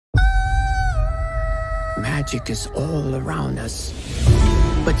Magic is all around us,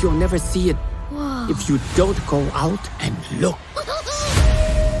 but you'll never see it if you don't go out and look.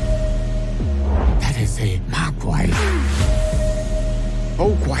 That is a Mogwai.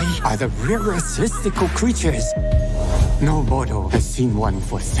 Mogwai are the rarest mystical creatures. No mortal has seen one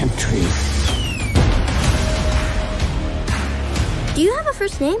for centuries. Do you have a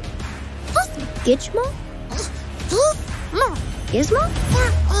first name? Gizmo? Gizmo?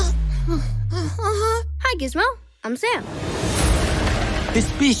 Hi, Gizmo. I'm Sam. This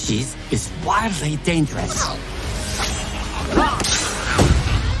species is wildly dangerous.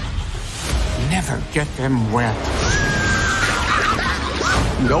 Never get them wet.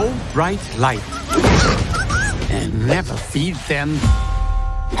 No bright light. And never feed them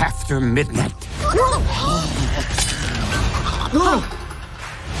after midnight.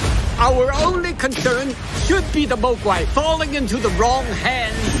 Our only concern should be the Mogwai falling into the wrong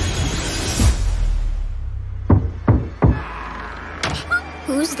hands.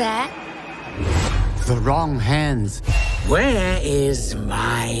 Who's that? The wrong hands. Where is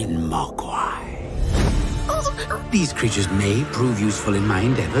my Mogwai? These creatures may prove useful in my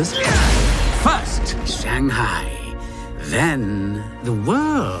endeavors. First, Shanghai. Then, the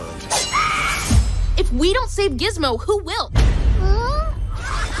world. If we don't save Gizmo, who will?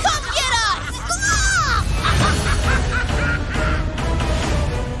 Come get us!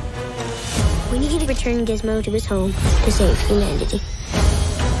 We need to return Gizmo to his home to save humanity.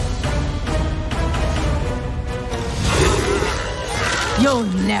 You'll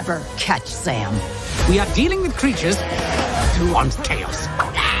never catch Sam. We are dealing with creatures who want chaos.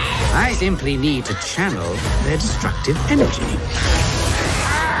 I simply need to channel their destructive energy.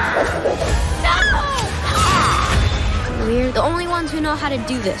 We're the only ones who know how to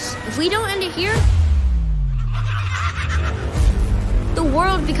do this. If we don't end it here, the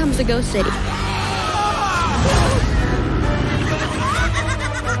world becomes a ghost city.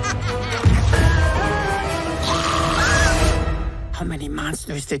 How many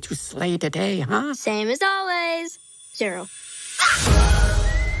monsters did you slay today, huh? Same as always. 0.